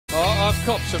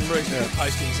Cop some reasonable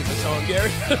pastings at the time, Gary.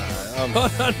 I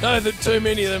don't know that too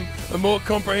many of them are more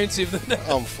comprehensive than that.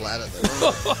 I'm flat at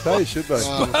them. They should be.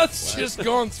 Spud's just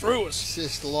gone through us. It's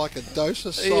just like a dose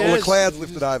of salt. Yeah. Well, the clouds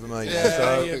lifted over me. Yeah,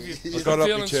 so you're I got up my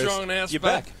feeling chest. strong now, You're Spud.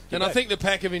 back. And I think the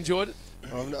pack have enjoyed it.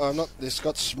 I'm not. There's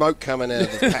got smoke coming out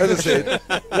of the pack. As I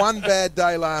said, one bad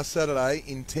day last Saturday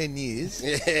in 10 years,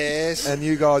 Yes. and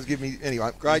you guys give me anyway.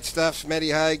 Great stuff, Matty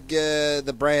Haig.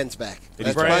 The brand's back. It That's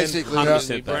is brand, basically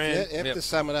 100% back. brand. You have Yep. to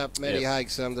sum it up. Matty Yep. Haig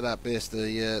summed it up best.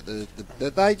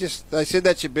 They said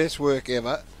that's your best work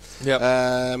ever. Yep.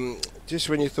 Just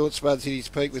when you thought Spuds hit his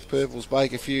peak with Purple's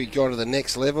Bake a few, he'd gone to the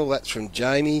next level. That's from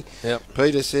Jamie. Yep.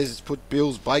 Peter says it's put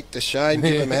Bill's Bake to shame.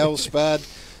 Give him hell, Spud.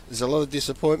 There's a lot of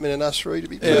disappointment in us three, to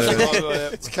be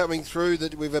perfect. It's coming through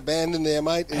that we've abandoned our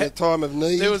mate in the time of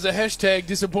need. There was a hashtag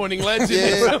disappointing lads in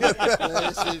Yeah, there.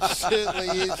 yes, it certainly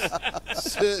is.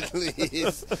 Certainly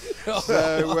is.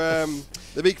 So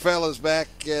the big fella's back.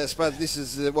 Spud, this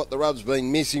is what the rub's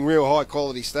been missing. Real high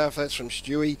quality stuff. That's from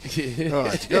Stewie. Yeah. Oh,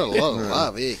 it's got a lot of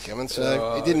love here coming.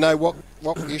 So he didn't know what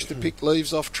used to pick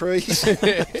leaves off trees.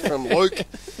 From Luke.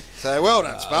 So well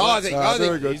done, Spud. I think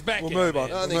very good. He's back We'll out, move on.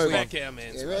 man. I think He's we'll back out,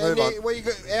 man. Yeah, Move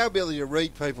on. our ability to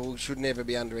read people should never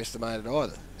be underestimated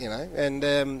either, you know. And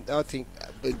I think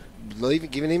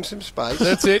giving him some space.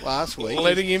 That's it. Last week,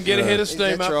 Letting him get ahead of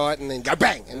steam that's up. right, and then go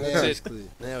bang, and now That's it's it. clear.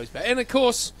 Now he's back. And of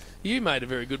course, you made a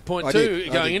very good point I too, did,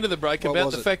 I going did. into the break What about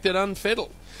was the it? fact that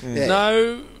unfettled. Yeah.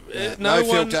 No no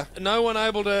filter. No one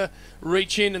able to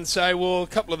reach in and say, well, a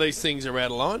couple of these things are out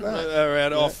of line, are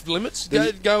out off limits.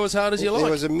 Go as hard as you There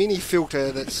like. was a mini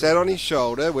filter that sat on his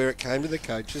shoulder where it came to the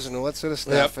coaches and all that sort of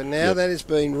stuff, and now that has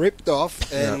been ripped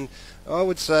off. And I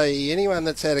would say anyone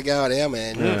that's had a go at our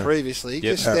man previously,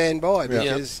 just stand by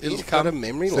because It'll he's got a come.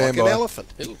 memory Stand like by. an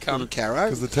elephant. It'll come. Caro.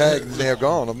 Because the tag is now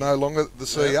gone. I'm no longer the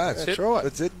CEO. That's right.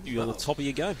 That's it. You're on the top of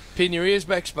your game. Pin your ears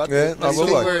back, Spud. Yeah, I I will.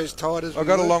 think we're as tight as I've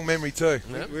got a long memory too.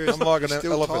 We're I'm like an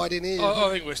still elephant. tight in here. I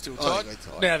think we're still I tight. think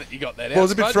we're tight. Now that you got that out. Well, it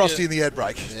was a bit Spud, frosty you- in the ad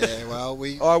break. Yeah, well,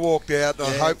 we. I walked out, and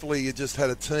Yeah. hopefully you just had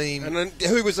a team. And then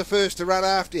who was the first to run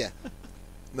after you?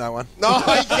 No one. No,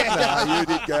 yeah. No, you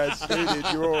did, Gaz. You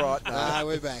did. You're all right. No.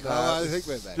 We're back. I think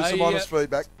we're back. Just some Hey, honest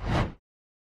feedback.